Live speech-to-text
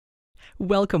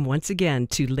Welcome once again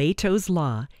to Lehto's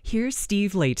Law. Here's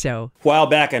Steve Lehto. A while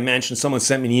back, I mentioned someone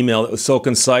sent me an email that was so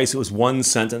concise. It was one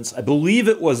sentence. I believe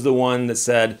it was the one that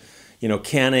said,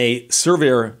 can a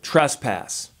surveyor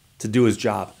trespass to do his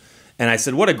job? And I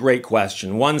said, what a great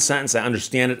question. One sentence, I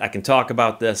understand it. I can talk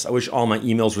about this. I wish all my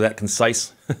emails were that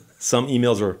concise. Some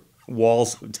emails are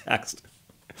walls of text.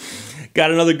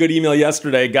 Got another good email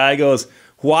yesterday. Guy goes,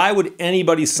 why would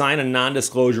anybody sign a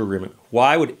non-disclosure agreement?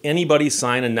 Why would anybody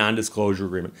sign a non-disclosure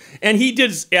agreement? And he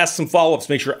did ask some follow-ups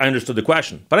to make sure I understood the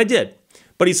question, but I did.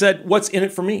 But he said, what's in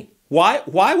it for me? Why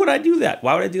would I do that?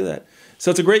 Why would I do that? So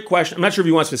it's a great question. I'm not sure if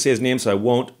he wants me to say his name, so I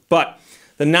won't. But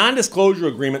the non-disclosure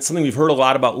agreement is something we've heard a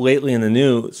lot about lately in the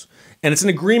news. And it's an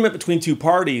agreement between two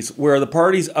parties where the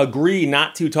parties agree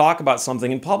not to talk about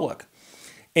something in public.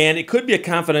 And it could be a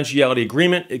confidentiality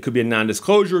agreement. It could be a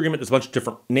non-disclosure agreement. There's a bunch of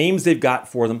different names they've got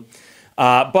for them.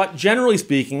 But generally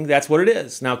speaking, that's what it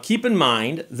is. Now, keep in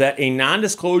mind that a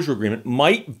non-disclosure agreement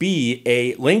might be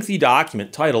a lengthy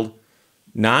document titled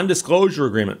non-disclosure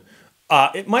agreement.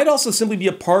 It might also simply be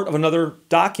a part of another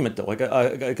document, though, like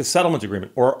a settlement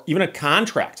agreement, or even a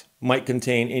contract might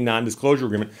contain a non-disclosure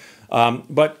agreement.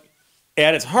 But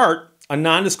at its heart, a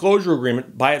non-disclosure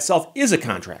agreement by itself is a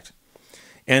contract.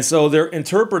 And so they're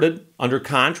interpreted under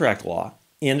contract law,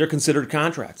 and they're considered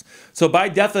contracts. So by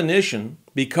definition,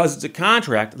 because it's a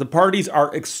contract, the parties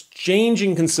are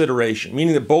exchanging consideration,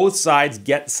 meaning that both sides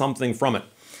get something from it.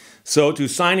 So to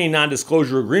sign a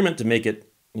non-disclosure agreement to make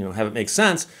it, have it make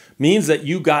sense, means that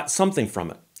you got something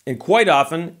from it. And quite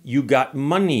often, you got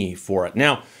money for it.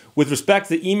 Now, with respect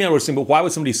to the email, we're saying, but why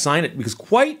would somebody sign it? Because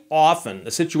quite often,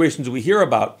 the situations we hear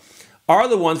about are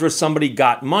the ones where somebody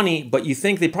got money, but you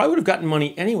think they probably would have gotten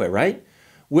money anyway, right?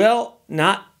 Well,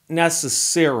 not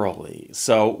necessarily.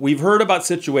 So we've heard about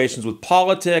situations with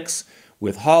politics,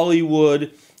 with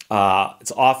Hollywood.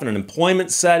 It's often an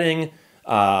employment setting,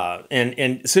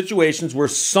 and situations where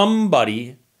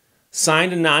somebody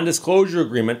signed a non-disclosure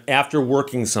agreement after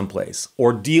working someplace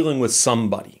or dealing with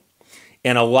somebody.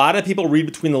 And a lot of people read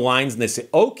between the lines and they say,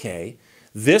 okay,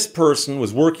 this person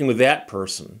was working with that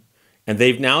person, and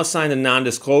they've now signed a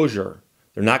non-disclosure.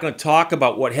 They're not going to talk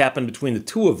about what happened between the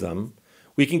two of them.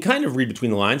 We can kind of read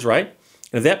between the lines, right?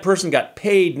 And if that person got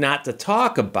paid not to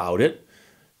talk about it,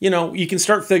 you can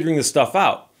start figuring this stuff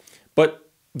out. But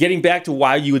getting back to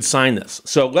why you would sign this.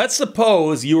 So let's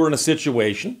suppose you were in a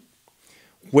situation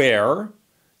where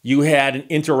you had an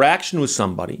interaction with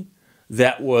somebody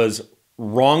that was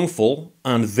wrongful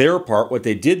on their part, what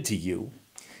they did to you,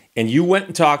 and you went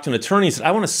and talked to an attorney and said,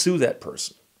 I want to sue that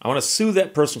person. I want to sue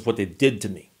that person for what they did to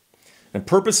me. I'm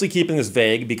purposely keeping this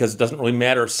vague because it doesn't really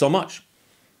matter so much.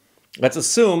 Let's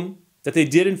assume that they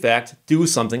did, in fact, do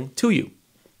something to you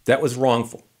that was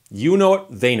wrongful. You know it,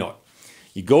 they know it.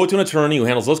 You go to an attorney who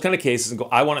handles those kind of cases and go,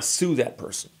 I want to sue that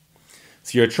person.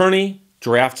 So your attorney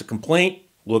drafts a complaint,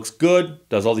 looks good,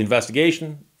 does all the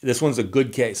investigation. This one's a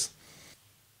good case.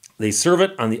 They serve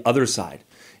it on the other side.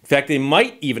 In fact, they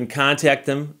might even contact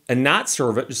them and not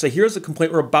serve it. Just say, here's a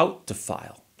complaint we're about to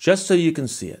file, just so you can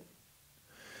see it.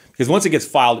 Because once it gets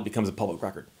filed, it becomes a public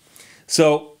record.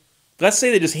 So let's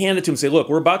say they just hand it to them and say, look,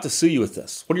 we're about to sue you with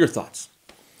this. What are your thoughts?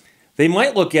 They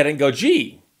might look at it and go,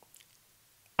 gee,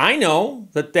 I know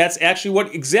that that's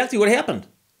actually exactly what happened.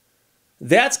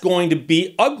 That's going to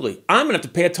be ugly. I'm going to have to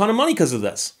pay a ton of money because of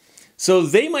this. So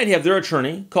they might have their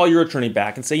attorney call your attorney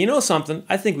back and say, you know something,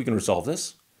 I think we can resolve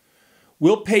this.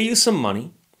 We'll pay you some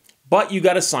money, but you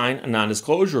got to sign a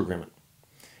non-disclosure agreement.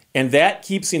 And that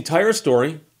keeps the entire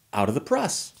story out of the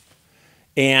press.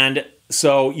 And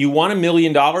so you want $1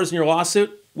 million in your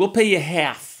lawsuit? We'll pay you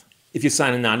half if you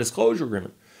sign a non-disclosure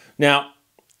agreement. Now,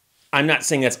 I'm not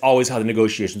saying that's always how the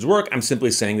negotiations work. I'm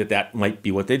simply saying that that might be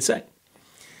what they'd say.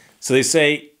 So they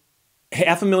say,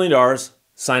 $500,000,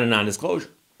 sign a non-disclosure.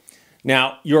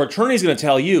 Now, your attorney is going to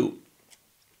tell you,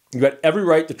 you've got every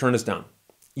right to turn this down.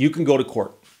 You can go to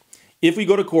court. If we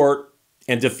go to court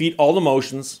and defeat all the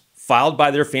motions filed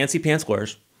by their fancy pants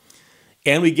lawyers,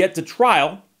 and we get to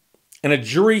trial, and a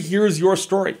jury hears your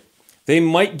story, they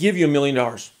might give you $1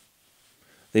 million.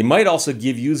 They might also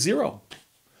give you zero.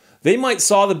 They might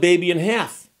saw the baby in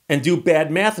half and do bad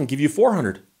math and give you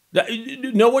 400.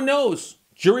 No one knows.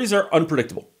 Juries are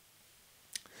unpredictable.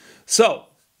 So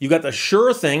you got the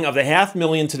sure thing of the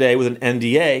 $500,000 today with an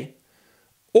NDA,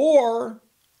 or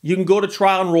you can go to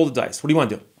trial and roll the dice. What do you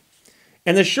want to do?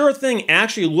 And the sure thing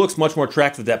actually looks much more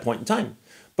attractive at that point in time.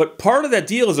 But part of that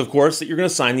deal is, of course, that you're going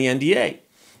to sign the NDA.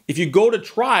 If you go to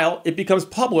trial, it becomes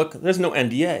public. There's no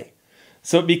NDA.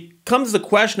 So it becomes the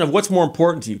question of what's more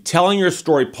important to you, telling your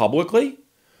story publicly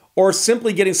or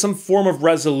simply getting some form of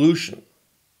resolution,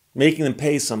 making them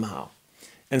pay somehow.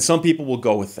 and some people will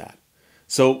go with that.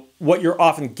 So what you're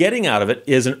often getting out of it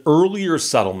is an earlier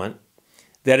settlement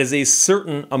that is a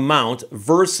certain amount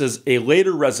versus a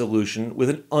later resolution with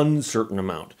an uncertain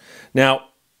amount. Now,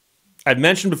 I've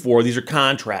mentioned before, these are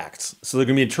contracts, so they're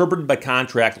going to be interpreted by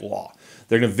contract law.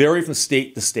 They're going to vary from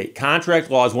state to state. Contract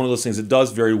law is one of those things that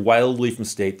does vary wildly from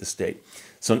state to state.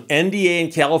 So an NDA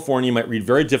in California might read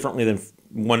very differently than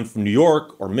one from New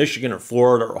York or Michigan or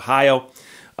Florida or Ohio.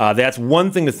 That's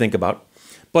one thing to think about.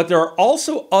 But there are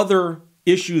also other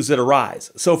issues that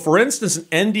arise. So for instance, an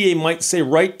NDA might say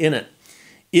right in it,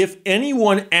 if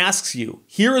anyone asks you,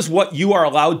 here is what you are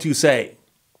allowed to say.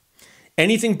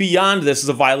 Anything beyond this is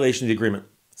a violation of the agreement.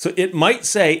 So it might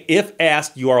say, if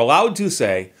asked, you are allowed to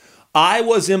say, I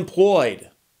was employed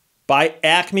by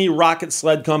Acme Rocket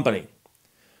Sled Company.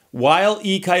 While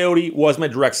E. Coyote was my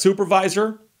direct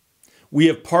supervisor, we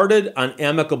have parted on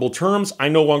amicable terms. I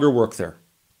no longer work there.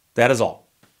 That is all.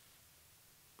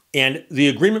 And the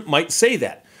agreement might say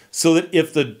that, so that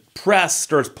if the press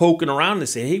starts poking around and they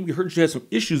say, hey, we heard you had some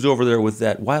issues over there with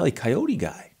that Wile E. Coyote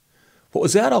guy. What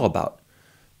was that all about?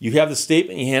 You have the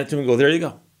statement, you hand it to them and go, there you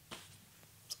go.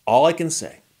 That's all I can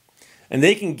say. And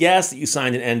they can guess that you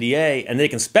signed an NDA, and they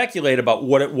can speculate about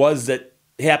what it was that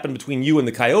happened between you and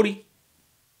the coyote.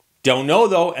 Don't know,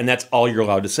 though, and that's all you're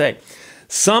allowed to say.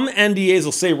 Some NDAs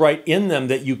will say right in them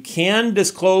that you can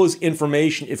disclose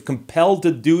information if compelled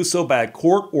to do so by a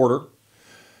court order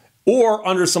or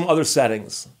under some other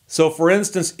settings. So, for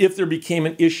instance, if there became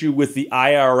an issue with the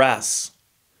IRS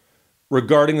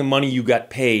regarding the money you got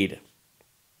paid,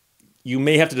 you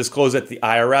may have to disclose that to the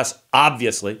IRS,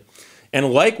 obviously.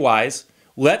 And likewise,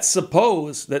 let's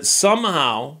suppose that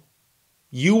somehow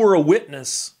you were a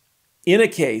witness in a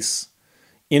case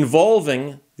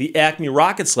involving the Acme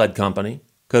Rocket Sled Company,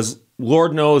 because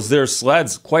Lord knows their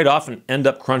sleds quite often end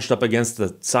up crunched up against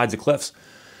the sides of cliffs,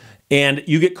 and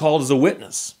you get called as a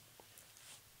witness.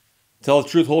 Tell the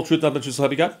truth, whole truth, nothing but the truth, so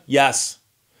help you God? Yes.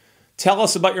 Tell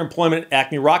us about your employment at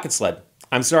Acme Rocket Sled.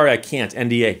 I'm sorry, I can't.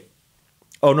 NDA.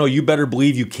 Oh, no, you better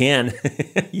believe you can.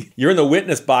 You're in the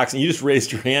witness box, and you just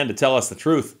raised your hand to tell us the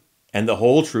truth and the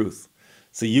whole truth.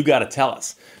 So you got to tell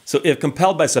us. So if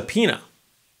compelled by subpoena,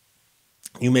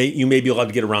 you may be allowed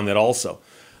to get around that also.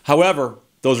 However,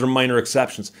 those are minor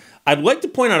exceptions. I'd like to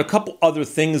point out a couple other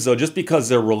things, though, just because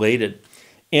they're related.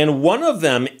 And one of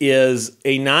them is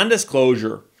a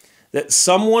non-disclosure that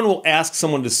someone will ask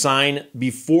someone to sign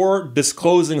before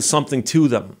disclosing something to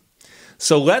them.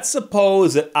 So let's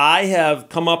suppose that I have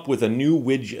come up with a new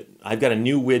widget. I've got a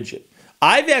new widget.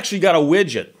 I've actually got a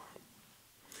widget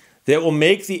that will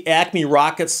make the Acme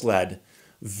Rocket Sled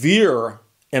veer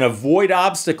and avoid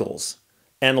obstacles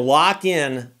and lock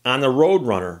in on the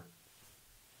Roadrunner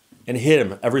and hit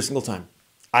him every single time.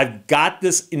 I've got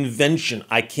this invention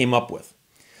I came up with.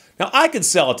 Now, I could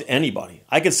sell it to anybody.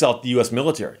 I could sell it to the U.S.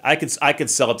 military. I could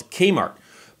sell it to Kmart.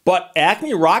 But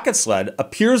Acme Rocket Sled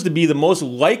appears to be the most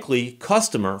likely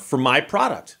customer for my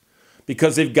product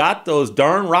because they've got those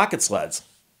darn rocket sleds.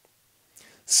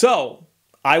 So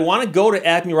I want to go to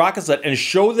Acme Rocket Sled and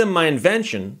show them my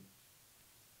invention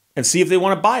and see if they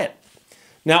want to buy it.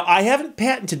 Now, I haven't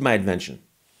patented my invention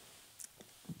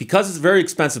because it's a very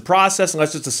expensive process, and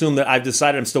let's just assume that I've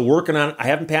decided I'm still working on it. I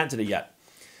haven't patented it yet.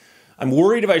 I'm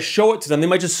worried if I show it to them, they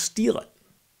might just steal it.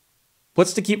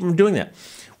 What's to keep them from doing that?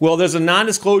 Well, there's a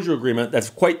non-disclosure agreement that's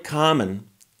quite common,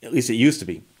 at least it used to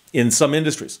be, in some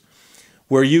industries,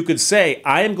 where you could say,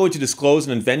 I am going to disclose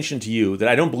an invention to you that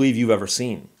I don't believe you've ever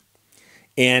seen,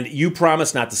 and you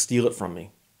promise not to steal it from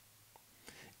me.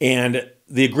 And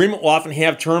the agreement will often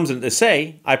have terms that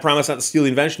say, I promise not to steal the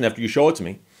invention after you show it to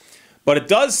me. But it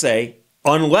does say,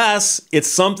 unless it's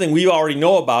something we already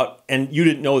know about and you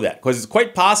didn't know that. Because it's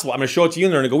quite possible I'm going to show it to you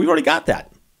and they're going to go, we've already got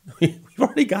that. We've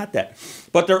already got that.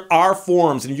 But there are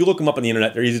forums, and if you look them up on the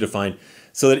internet, they're easy to find,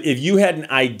 so that if you had an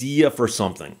idea for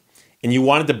something and you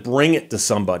wanted to bring it to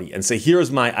somebody and say,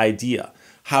 here's my idea,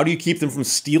 how do you keep them from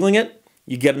stealing it?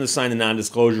 You get them to sign the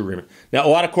non-disclosure agreement. Now, a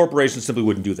lot of corporations simply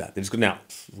wouldn't do that. They just go, now,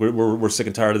 we're sick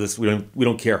and tired of this. We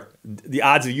don't care. The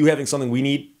odds of you having something we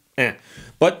need,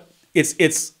 But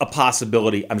it's a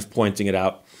possibility. I'm just pointing it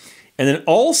out. And then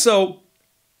also,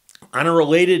 on a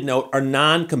related note, are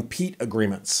non-compete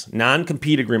agreements.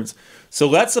 Non-compete agreements. So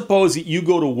let's suppose that you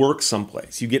go to work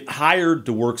someplace. You get hired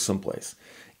to work someplace.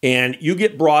 And you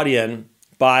get brought in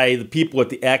by the people at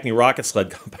the Acme Rocket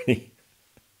Sled Company.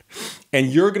 And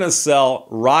you're going to sell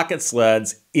rocket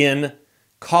sleds in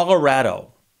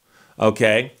Colorado,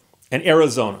 okay, and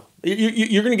Arizona.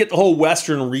 You're going to get the whole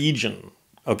western region,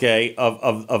 okay,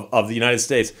 of the United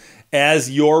States as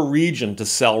your region to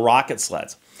sell rocket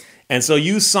sleds. And so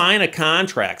you sign a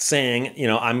contract saying, you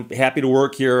know, I'm happy to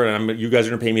work here and you guys are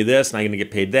going to pay me this and I'm going to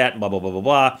get paid that, and blah, blah, blah, blah,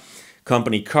 blah.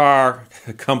 Company car,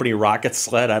 company rocket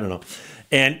sled, I don't know.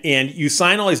 And you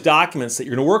sign all these documents that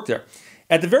you're going to work there.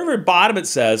 At the very, very bottom, it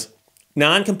says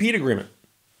non-compete agreement.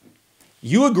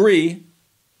 You agree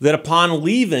that upon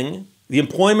leaving the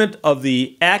employment of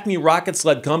the Acme Rocket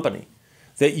Sled Company,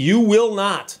 that you will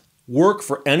not work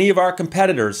for any of our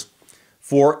competitors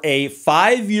for a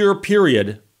 5-year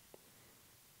period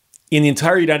in the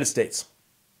entire United States.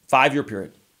 5-year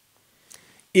period.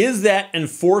 Is that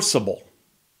enforceable?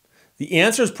 The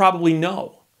answer is probably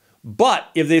no. But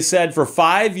if they said for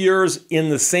 5 years in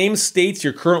the same states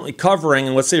you're currently covering,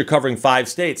 and let's say you're covering 5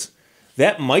 states,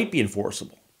 that might be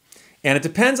enforceable. And it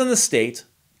depends on the state,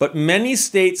 but many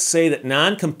states say that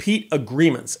non-compete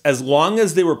agreements, as long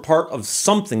as they were part of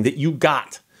something that you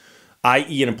got,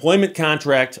 i.e. an employment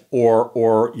contract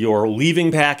or your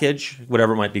leaving package,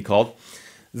 whatever it might be called,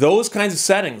 those kinds of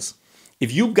settings,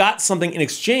 if you got something in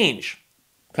exchange,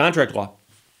 contract law,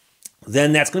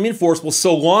 then that's going to be enforceable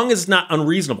so long as it's not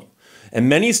unreasonable. And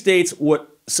many states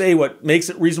say what makes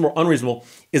it reasonable or unreasonable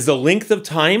is the length of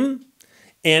time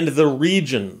and the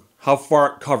region, how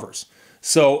far it covers.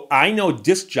 So I know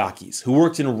disc jockeys who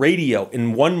worked in radio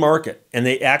in one market, and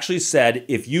they actually said,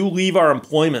 if you leave our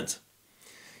employment,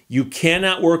 you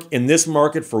cannot work in this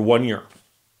market for 1 year.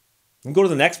 You can go to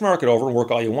the next market over and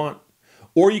work all you want.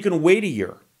 Or you can wait a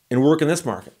year and work in this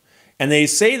market. And they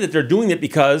say that they're doing it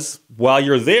because while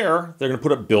you're there, they're going to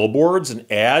put up billboards and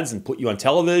ads and put you on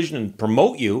television and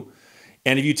promote you.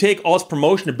 And if you take all this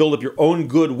promotion to build up your own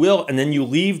goodwill and then you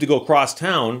leave to go across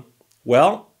town,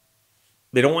 well,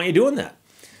 they don't want you doing that.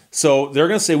 So they're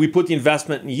going to say, we put the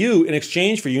investment in you in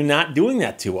exchange for you not doing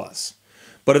that to us.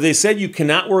 But if they said you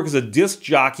cannot work as a disc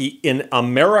jockey in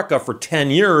America for 10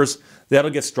 years,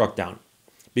 that'll get struck down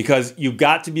because you've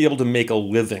got to be able to make a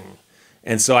living.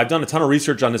 And so I've done a ton of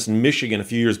research on this in Michigan a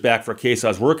few years back for a case I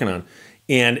was working on.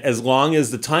 And as long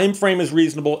as the time frame is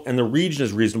reasonable and the region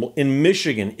is reasonable, in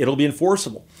Michigan, it'll be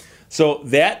enforceable. So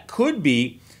that could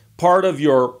be part of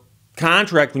your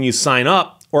contract when you sign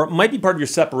up, or it might be part of your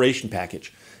separation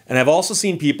package. And I've also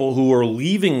seen people who are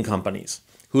leaving companies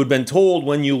who had been told,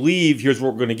 when you leave, here's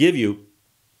what we're going to give you.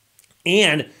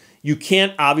 And you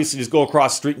can't obviously just go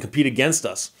across the street and compete against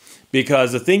us,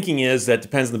 because the thinking is that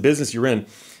depends on the business you're in.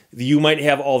 You might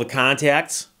have all the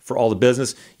contacts for all the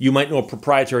business. You might know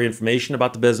proprietary information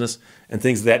about the business and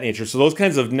things of that nature. So those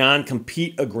kinds of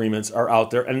non-compete agreements are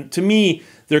out there. And to me,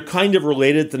 they're kind of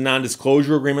related to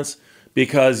non-disclosure agreements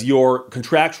because you're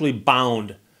contractually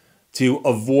bound to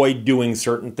avoid doing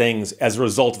certain things as a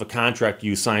result of a contract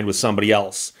you signed with somebody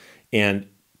else. And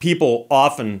people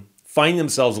often find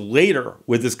themselves later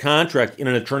with this contract in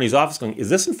an attorney's office going, is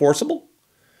this enforceable?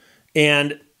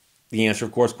 And the answer,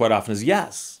 of course, quite often is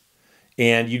yes.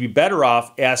 And you'd be better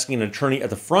off asking an attorney at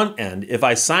the front end, if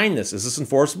I sign this, is this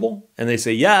enforceable? And they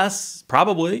say, yes,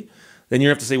 probably. Then you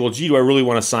have to say, well, gee, do I really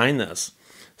want to sign this?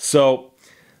 So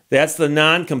that's the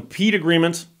non-compete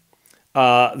agreement.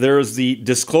 There's the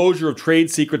disclosure of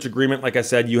trade secrets agreement. Like I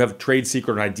said, you have a trade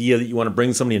secret, an idea that you want to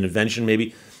bring somebody an invention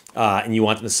maybe, and you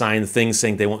want them to sign the thing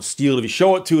saying they won't steal it if you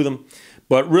show it to them.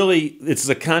 But really, it's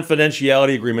the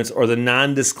confidentiality agreements or the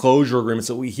non-disclosure agreements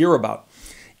that we hear about.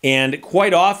 And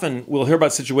quite often, we'll hear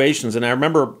about situations, and I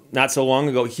remember not so long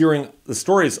ago hearing the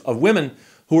stories of women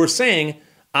who were saying,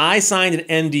 I signed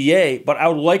an NDA, but I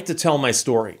would like to tell my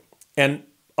story. And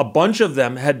a bunch of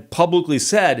them had publicly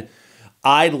said,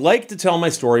 I'd like to tell my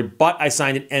story, but I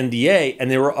signed an NDA,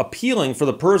 and they were appealing for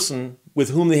the person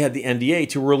with whom they had the NDA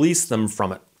to release them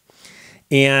from it.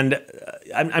 And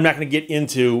I'm not going to get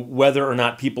into whether or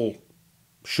not people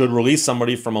should release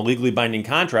somebody from a legally binding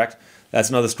contract. That's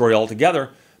another story altogether.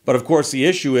 But of course, the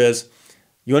issue is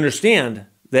you understand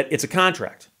that it's a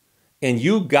contract and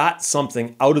you got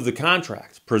something out of the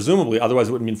contract, presumably, otherwise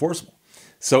it wouldn't be enforceable.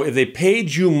 So if they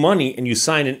paid you money and you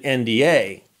signed an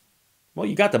NDA, well,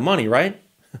 you got the money, right?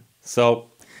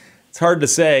 So it's hard to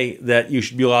say that you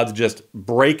should be allowed to just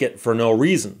break it for no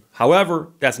reason. However,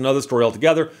 that's another story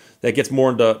altogether that gets more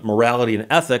into morality and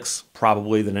ethics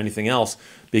probably than anything else,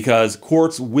 because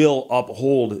courts will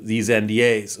uphold these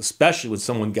NDAs, especially when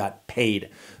someone got paid.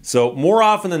 So more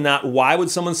often than not, why would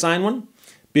someone sign one?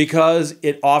 Because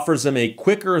it offers them a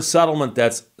quicker settlement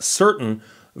that's certain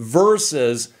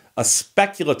versus a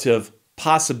speculative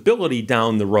possibility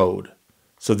down the road.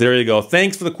 So there you go.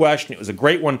 Thanks for the question. It was a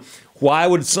great one. Why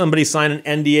would somebody sign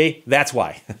an NDA? That's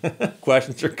why.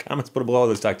 Questions or comments, put it below.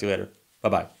 Let's talk to you later.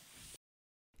 Bye-bye.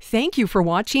 Thank you for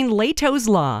watching Lehto's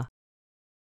Law.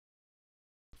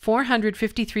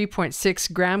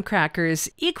 453.6 graham crackers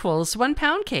equals 1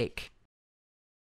 pound cake.